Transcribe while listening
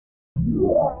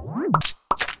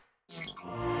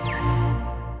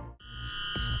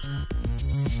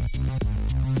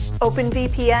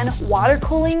OpenVPN, water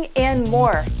cooling, and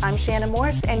more. I'm Shannon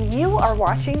Morse, and you are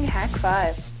watching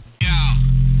Hak5.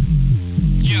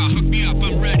 Yeah, hook me up,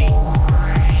 I'm ready.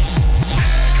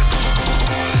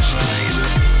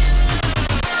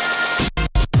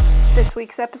 This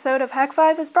week's episode of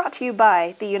Hak5 is brought to you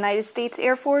by the United States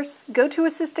Air Force, Go To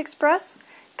Assist Express.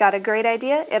 Got a great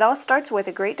idea? It all starts with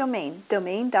a great domain,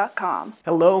 domain.com.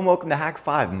 Hello and welcome to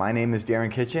Hak5. My name is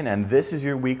Darren Kitchen, and this is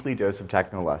your weekly dose of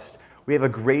Technolust. We have a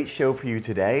great show for you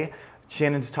today.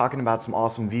 Shannon's talking about some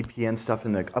awesome VPN stuff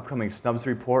in the upcoming Snubs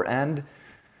Report, and,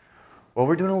 well,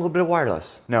 we're doing a little bit of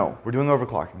wireless. No, we're doing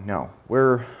overclocking. No,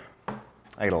 I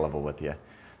gotta level with you.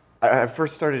 I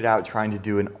first started out trying to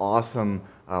do an awesome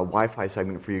Wi-Fi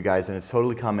segment for you guys, and it's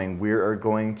totally coming. We are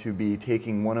going to be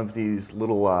taking one of these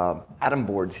little atom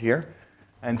boards here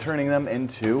and turning them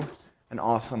into an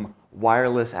awesome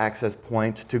wireless access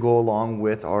point to go along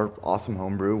with our awesome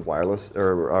homebrew wireless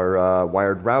or our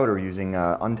wired router using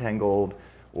Untangled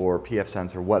or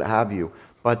pfSense or what have you.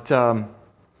 But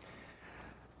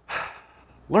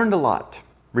learned a lot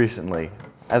recently,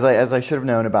 as I should have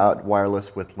known about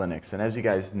wireless with Linux. And as you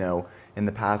guys know, in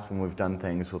the past when we've done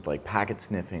things with like packet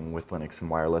sniffing with Linux and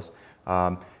wireless,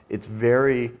 it's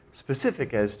very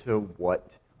specific as to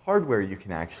what hardware you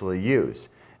can actually use.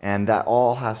 And that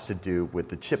all has to do with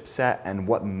the chipset and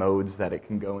what modes that it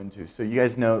can go into. So you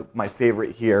guys know my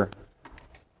favorite here,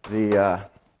 the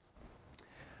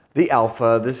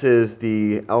Alpha. This is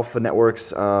the Alpha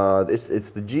Networks.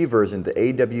 It's the G version, the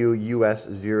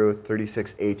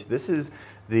AWUS036H. This is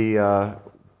the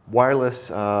wireless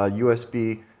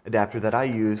USB adapter that I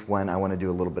use when I want to do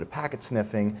a little bit of packet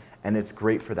sniffing, and it's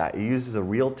great for that. It uses a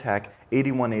Realtek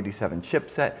 8187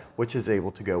 chipset, which is able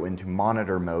to go into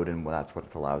monitor mode, and that's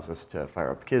what allows us to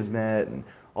fire up Kismet and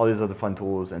all these other fun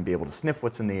tools and be able to sniff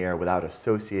what's in the air without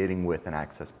associating with an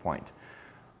access point.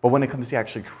 But when it comes to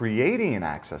actually creating an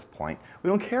access point, we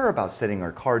don't care about setting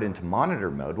our card into monitor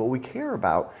mode. What we care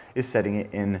about is setting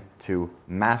it into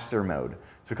master mode.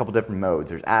 So a couple different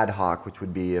modes. There's ad hoc, which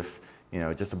would be if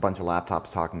just a bunch of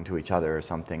laptops talking to each other or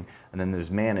something. And then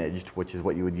there's managed, which is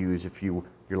what you would use if your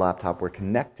laptop were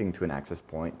connecting to an access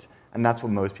point. And that's what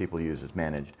most people use, is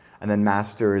managed. And then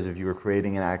master is if you were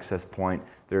creating an access point.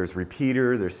 There's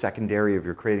repeater, there's secondary if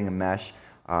you're creating a mesh,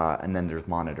 and then there's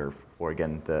monitor for,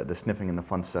 again, the sniffing and the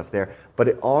fun stuff there. But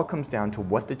it all comes down to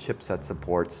what the chipset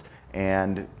supports.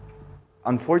 And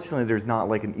unfortunately, there's not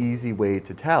like an easy way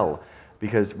to tell.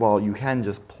 Because while you can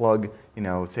just plug,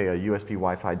 say a USB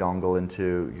Wi-Fi dongle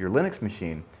into your Linux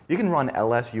machine, you can run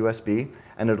LS USB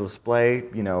and it'll display,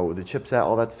 the chipset,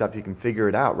 all that stuff. You can figure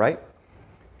it out, right?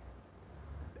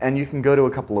 And you can go to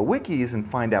a couple of wikis and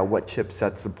find out what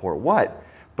chipsets support what.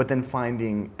 But then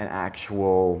finding an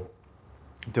actual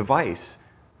device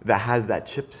that has that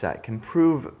chipset can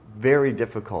prove very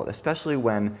difficult, especially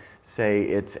when, say,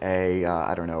 it's a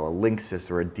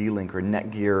Linksys or a D-Link or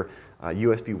Netgear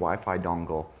USB Wi-Fi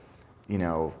dongle,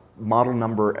 model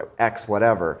number X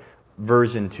whatever.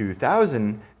 Version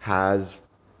 2000 has,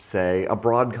 say, a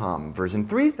Broadcom. Version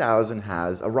 3000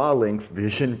 has a Rawlink.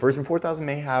 Version 4000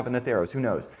 may have an Atheros, who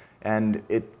knows? And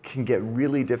it can get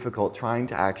really difficult trying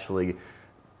to actually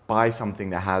buy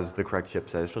something that has the correct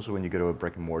chipset, especially when you go to a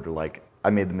brick and mortar like I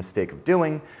made the mistake of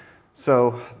doing.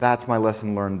 So that's my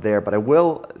lesson learned there. But I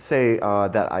will say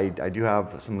that I do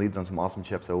have some leads on some awesome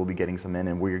chips that we'll be getting some in,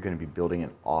 and we're going to be building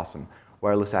an awesome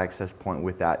wireless access point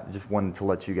with that. Just wanted to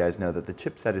let you guys know that the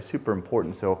chipset is super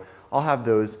important. So I'll have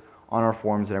those on our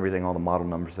forums and everything, all the model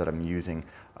numbers that I'm using.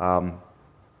 And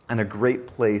a great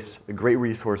place, a great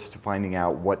resource to finding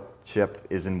out what chip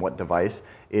is in what device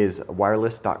is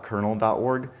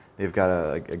wireless.kernel.org. They've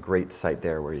got a great site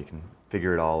there where you can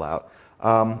figure it all out.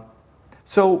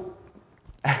 So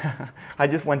I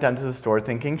just went down to the store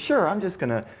thinking, sure, I'm just going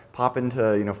to pop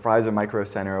into Fry's or Micro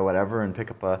Center or whatever and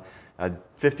pick up a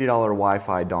 $50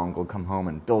 Wi-Fi dongle, come home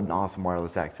and build an awesome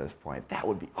wireless access point. That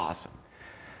would be awesome.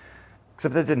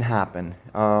 Except that didn't happen.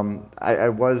 I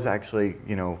was actually,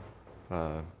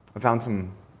 I found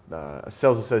some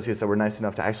sales associates that were nice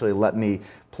enough to actually let me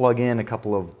plug in a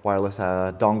couple of wireless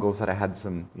dongles that I had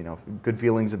some good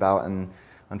feelings about, and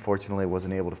unfortunately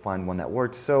wasn't able to find one that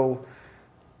worked. So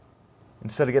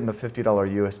instead of getting the $50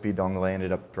 USB dongle, I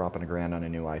ended up dropping $1,000 on a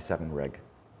new i7 rig.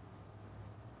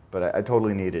 But I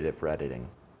totally needed it for editing.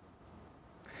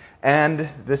 And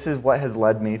this is what has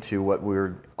led me to what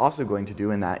we're also going to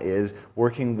do, and that is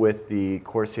working with the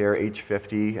Corsair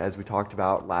H50, as we talked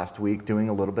about last week, doing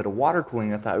a little bit of water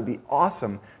cooling. I thought it would be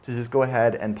awesome to just go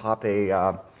ahead and pop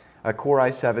a a Core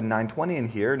i7 920 in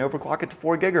here and overclock it to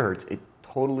 4 gigahertz. It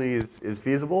totally is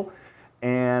feasible.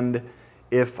 And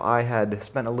if I had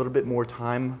spent a little bit more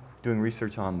time doing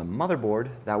research on the motherboard,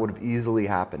 that would have easily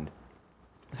happened.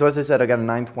 So as I said, I got a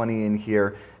 920 in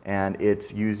here, and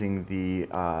it's using the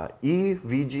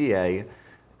EVGA,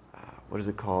 what is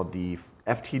it called? The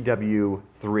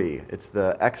FTW3. It's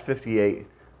the X58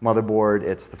 motherboard.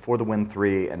 It's for the Win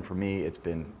 3, and for me, it's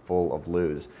been full of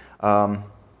lose. And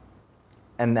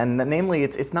namely,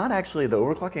 it's not actually the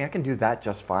overclocking. I can do that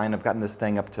just fine. I've gotten this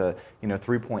thing up to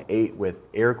 3.8 with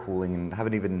air cooling, and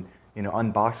haven't even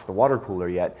unboxed the water cooler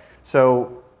yet.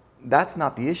 So that's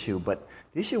not the issue. But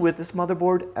the issue with this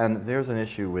motherboard, and there's an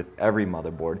issue with every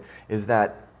motherboard, is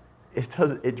that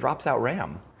it drops out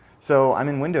RAM. So I'm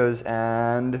in Windows,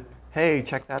 and hey,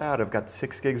 check that out. I've got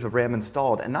 6 gigs of RAM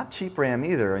installed, and not cheap RAM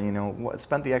either.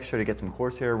 Spent the extra to get some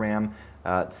Corsair RAM,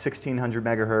 1600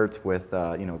 megahertz with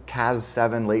CAS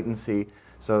 7 latency.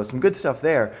 So some good stuff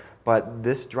there, but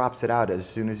this drops it out as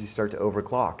soon as you start to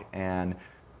overclock. And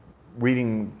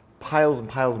reading piles and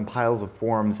piles and piles of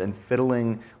forums and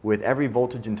fiddling with every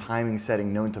voltage and timing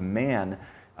setting known to man,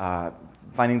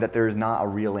 finding that there is not a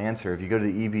real answer. If you go to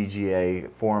the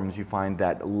EVGA forums, you find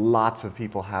that lots of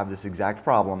people have this exact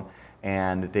problem,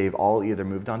 and they've all either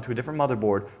moved on to a different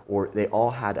motherboard or they all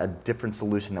had a different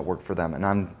solution that worked for them. And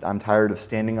I'm tired of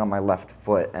standing on my left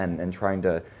foot and trying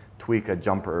to tweak a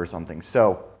jumper or something.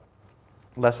 So,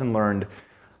 lesson learned,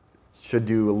 should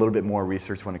do a little bit more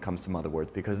research when it comes to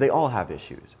motherboards, because they all have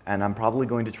issues. And I'm probably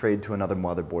going to trade to another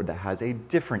motherboard that has a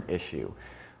different issue.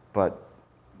 But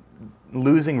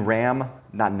losing RAM,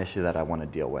 not an issue that I want to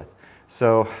deal with.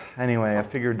 So anyway, I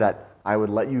figured that I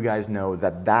would let you guys know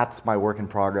that that's my work in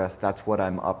progress. That's what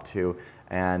I'm up to.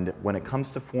 And when it comes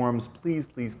to forums, please,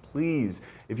 please, please,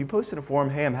 if you post in a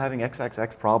forum, hey, I'm having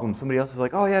XXX problems, somebody else is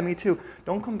like, oh yeah, me too.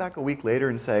 Don't come back a week later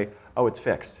and say, oh, it's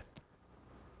fixed.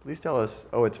 Please tell us,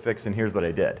 oh, it's fixed and here's what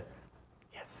I did.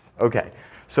 Yes. Okay.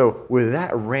 So with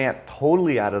that rant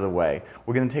totally out of the way,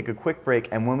 we're going to take a quick break,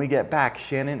 and when we get back,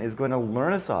 Shannon is going to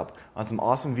learn us up on some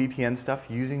awesome VPN stuff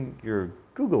using your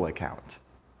Google account.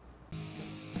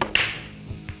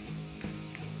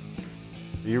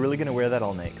 Are you really going to wear that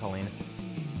all night, Colleen?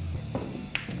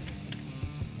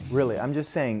 Really, I'm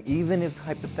just saying, even if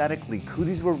hypothetically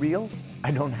cooties were real, I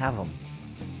don't have them.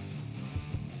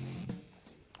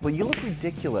 Well, you look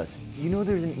ridiculous. You know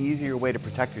there's an easier way to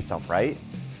protect yourself, right?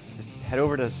 Just head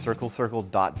over to circle.org.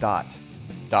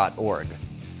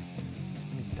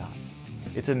 Dots.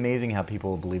 It's amazing how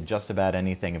people will believe just about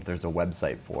anything if there's a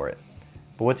website for it.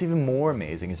 But what's even more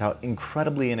amazing is how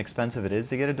incredibly inexpensive it is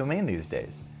to get a domain these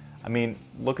days. I mean,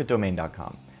 look at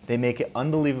domain.com. They make it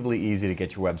unbelievably easy to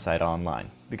get your website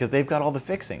online because they've got all the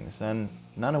fixings and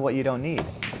none of what you don't need.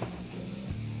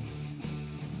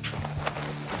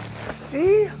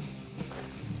 See?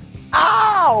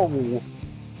 Ow!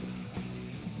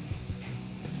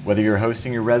 Whether you're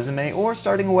hosting your resume or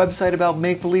starting a website about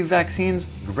make-believe vaccines,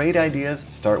 great ideas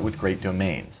start with great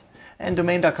domains. And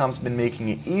domain.com's been making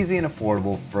it easy and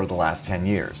affordable for the last 10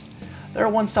 years. They're a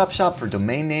one-stop shop for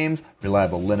domain names,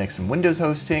 reliable Linux and Windows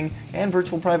hosting, and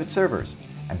virtual private servers.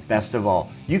 And best of all,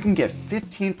 you can get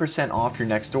 15% off your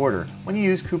next order when you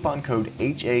use coupon code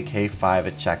HAK5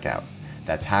 at checkout.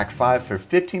 That's Hak5 for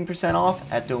 15% off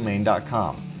at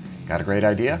domain.com. Got a great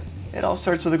idea? It all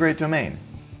starts with a great domain.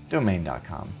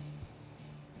 Domain.com.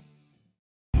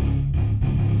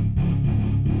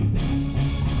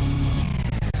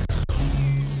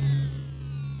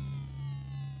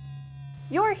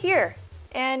 You're here,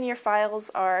 and your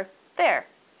files are there.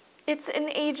 It's an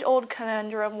age-old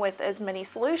conundrum with as many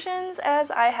solutions as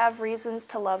I have reasons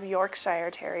to love Yorkshire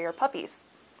Terrier puppies.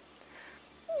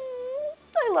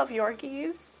 I love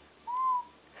Yorkies.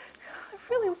 I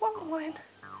really want one.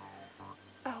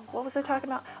 Oh, what was I talking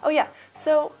about? Oh yeah,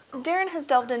 so Darren has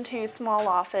delved into small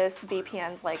office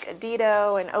VPNs like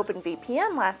Adito and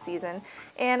OpenVPN last season,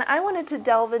 and I wanted to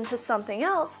delve into something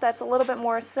else that's a little bit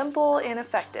more simple and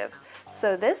effective.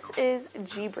 So this is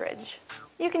gbridge.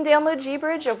 You can download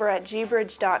gbridge over at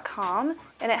gbridge.com,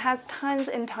 and it has tons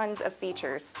and tons of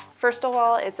features. First of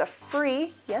all, it's a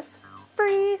free, yes,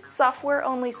 free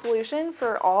software-only solution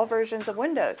for all versions of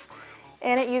Windows.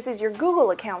 And it uses your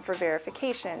Google account for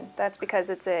verification. That's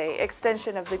because it's an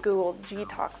extension of the Google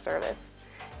Gtalk service.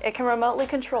 It can remotely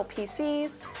control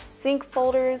PCs, sync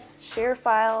folders, share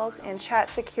files, and chat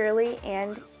securely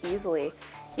and easily.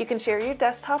 You can share your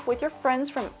desktop with your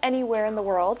friends from anywhere in the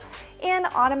world and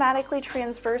automatically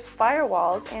traverse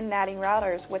firewalls and NATing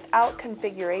routers without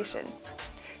configuration.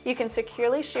 You can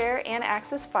securely share and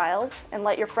access files and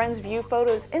let your friends view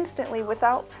photos instantly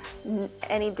without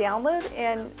any download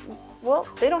and well,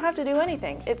 they don't have to do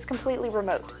anything. It's completely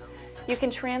remote. You can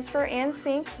transfer and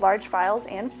sync large files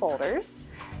and folders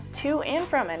to and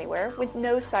from anywhere with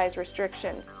no size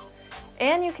restrictions.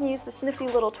 And you can use this nifty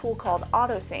little tool called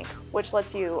AutoSync, which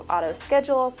lets you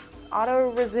auto-schedule,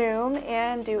 auto-resume,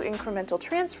 and do incremental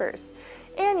transfers.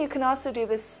 And you can also do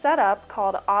this setup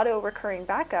called auto-recurring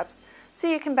backups, so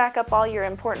you can back up all your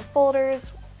important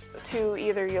folders to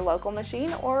either your local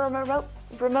machine or a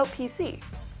remote PC.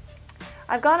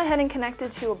 I've gone ahead and connected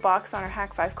to a box on our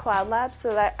Hak5 Cloud Lab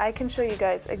so that I can show you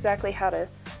guys exactly how to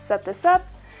set this up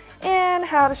and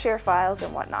how to share files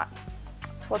and whatnot.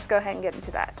 So let's go ahead and get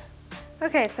into that.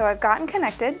 Okay, so I've gotten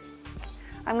connected.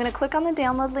 I'm going to click on the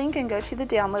download link and go to the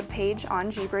download page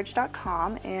on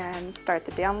gbridge.com and start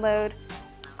the download.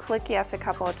 Click yes a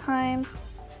couple of times.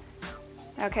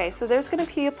 Okay, so there's going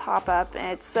to be a pop-up and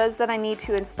it says that I need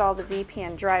to install the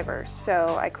VPN driver.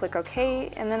 So I click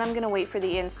OK, and then I'm going to wait for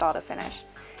the install to finish.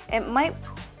 It might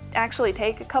actually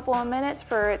take a couple of minutes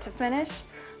for it to finish,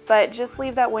 but just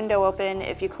leave that window open.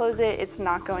 If you close it, it's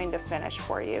not going to finish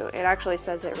for you. It actually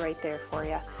says it right there for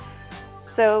you.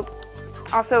 So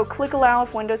also click allow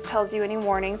if Windows tells you any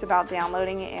warnings about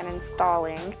downloading and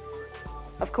installing,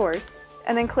 of course,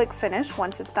 and then click finish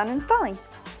once it's done installing.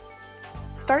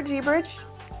 Start GBridge.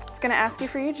 It's going to ask you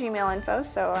for your Gmail info,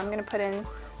 so I'm going to put in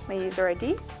my user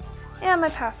ID and my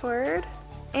password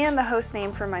and the host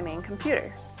name for my main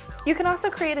computer. You can also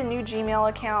create a new Gmail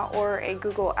account or a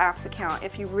Google Apps account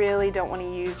if you really don't want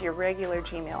to use your regular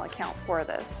Gmail account for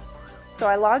this. So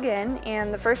I log in,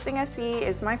 and the first thing I see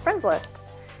is my friends list.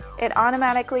 It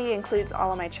automatically includes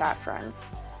all of my chat friends.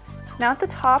 Now at the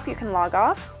top you can log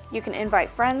off, you can invite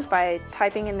friends by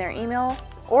typing in their email,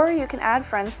 or you can add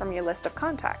friends from your list of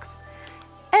contacts.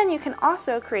 And you can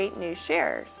also create new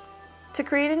shares. To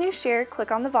create a new share,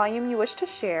 click on the volume you wish to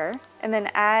share, and then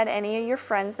add any of your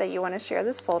friends that you want to share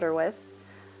this folder with.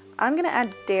 I'm going to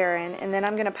add Darren, and then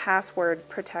I'm going to password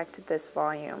protect this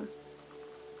volume.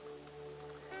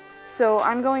 So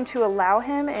I'm going to allow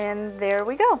him, and there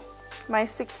we go. My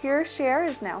secure share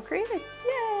is now created.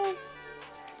 Yay!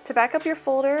 To back up your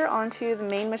folder onto the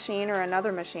main machine or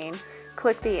another machine,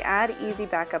 click the Add Easy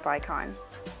Backup icon,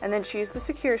 and then choose the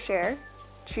secure share,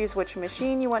 choose which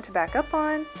machine you want to back up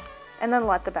on, and then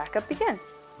let the backup begin.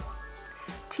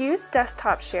 To use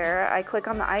desktop share, I click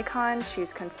on the icon,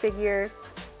 choose Configure,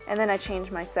 and then I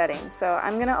change my settings. So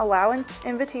I'm going to allow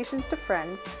invitations to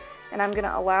friends, and I'm going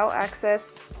to allow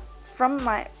access from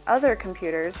my other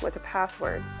computers with a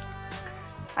password.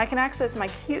 I can access my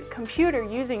computer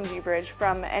using GBridge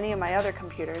from any of my other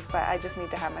computers, but I just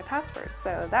need to have my password.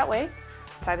 So that way,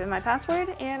 type in my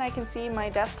password and I can see my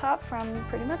desktop from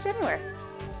pretty much anywhere.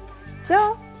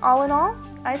 So all in all,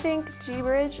 I think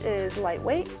GBridge is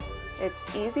lightweight,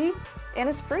 it's easy, and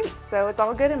it's free. So it's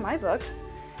all good in my book.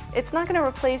 It's not going to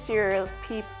replace your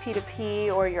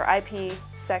P2P or your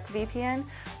IPsec VPN,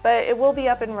 but it will be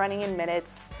up and running in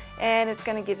minutes, and it's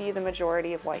going to give you the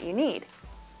majority of what you need.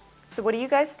 So what do you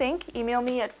guys think? Email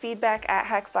me at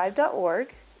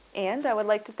feedback@hak5.org. And I would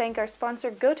like to thank our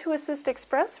sponsor GoToAssist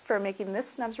Express for making this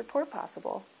Snubs Report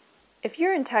possible. If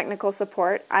you're in technical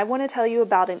support, I want to tell you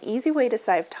about an easy way to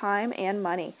save time and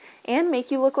money and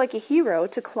make you look like a hero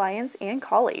to clients and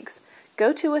colleagues.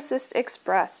 GoToAssist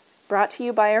Express, brought to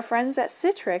you by our friends at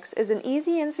Citrix, is an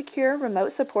easy and secure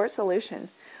remote support solution.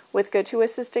 With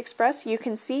GoToAssist Express, you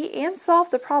can see and solve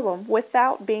the problem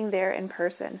without being there in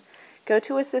person.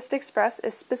 GoToAssist Express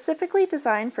is specifically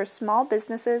designed for small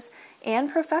businesses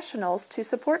and professionals to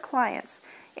support clients.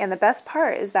 And the best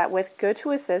part is that with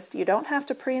GoToAssist, you don't have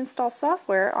to pre-install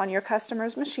software on your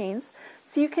customers' machines,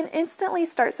 so you can instantly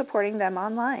start supporting them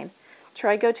online.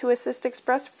 Try GoToAssist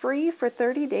Express free for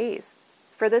 30 days.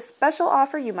 For this special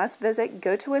offer, you must visit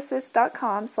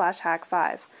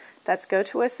gotoassist.com/hak5. That's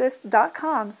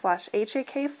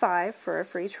gotoassist.com/HAK5 for a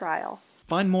free trial.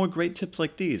 Find more great tips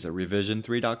like these at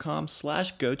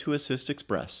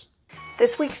revision3.com/gotoassistexpress.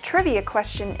 This week's trivia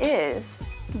question is,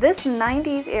 this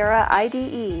 90s era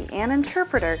IDE and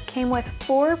interpreter came with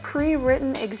 4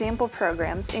 pre-written example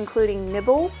programs including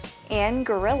Nibbles and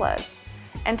Gorillas.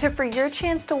 Enter for your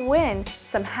chance to win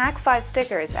some Hak5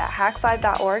 stickers at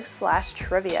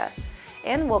hak5.org/trivia.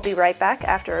 And we'll be right back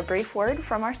after a brief word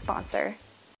from our sponsor.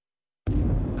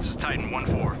 This is Titan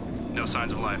 1-4. No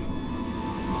signs of life.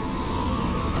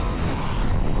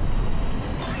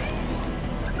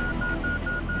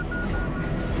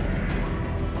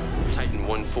 Titan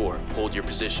 1-4, hold your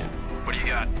position. What do you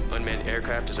got? Unmanned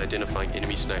aircraft is identifying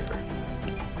enemy sniper.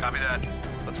 Copy that.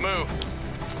 Let's move.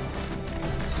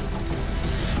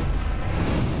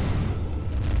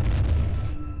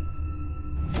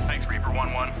 Thanks, Reaper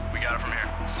 1-1. We got it from here.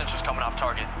 Sensors coming off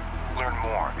target. Learn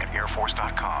more at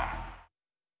airforce.com.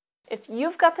 If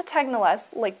you've got the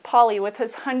Technoless, like Polly with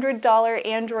his $100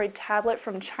 Android tablet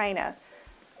from China,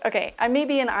 okay, I may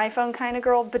be an iPhone kind of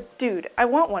girl, but dude, I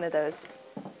want one of those.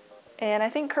 And I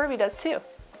think Kirby does too.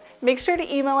 Make sure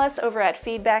to email us over at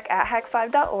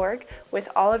feedback@hak5.org with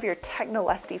all of your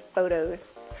Technolesty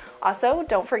photos. Also,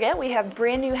 don't forget we have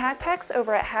brand new hack packs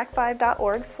over at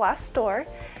hak5.org/store,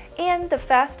 and the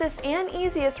fastest and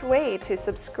easiest way to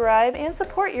subscribe and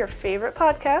support your favorite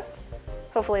podcast,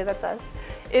 hopefully that's us,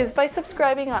 is by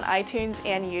subscribing on iTunes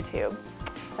and YouTube.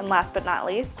 And last but not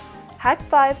least,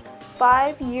 Hak5's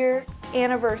 5-year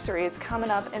anniversary is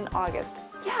coming up in August.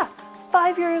 Yeah,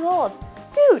 5 years old.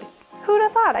 Dude, who'd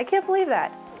have thought? I can't believe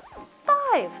that.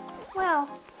 5! Wow.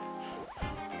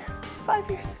 5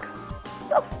 years ago.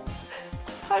 Oh,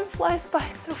 time flies by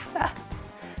so fast.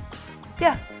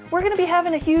 Yeah, we're gonna be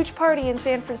having a huge party in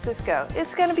San Francisco.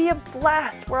 It's gonna be a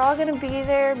blast. We're all gonna be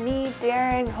there, me,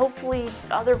 Darren, hopefully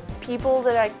other people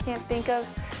that I can't think of.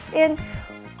 And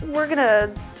we're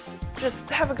gonna just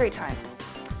have a great time.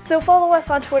 So follow us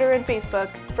on Twitter and Facebook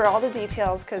for all the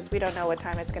details, because we don't know what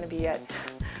time it's gonna be yet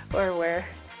or where.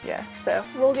 Yeah, so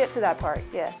we'll get to that part.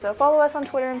 Yeah, so follow us on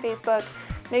Twitter and Facebook.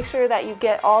 Make sure that you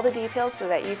get all the details so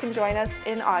that you can join us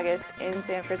in August in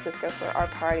San Francisco for our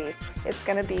party. It's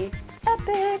gonna be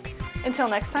epic. Until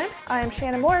next time, I am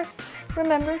Shannon Morris.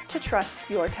 Remember to trust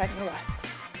your Technolest.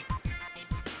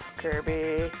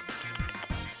 Kirby.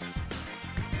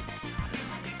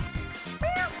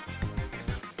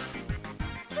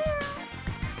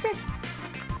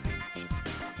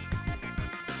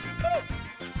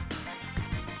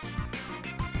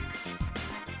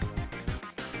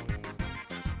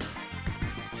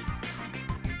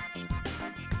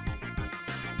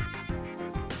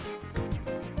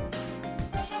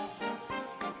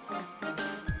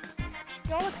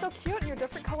 Y'all look so cute in your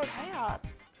different colored hats.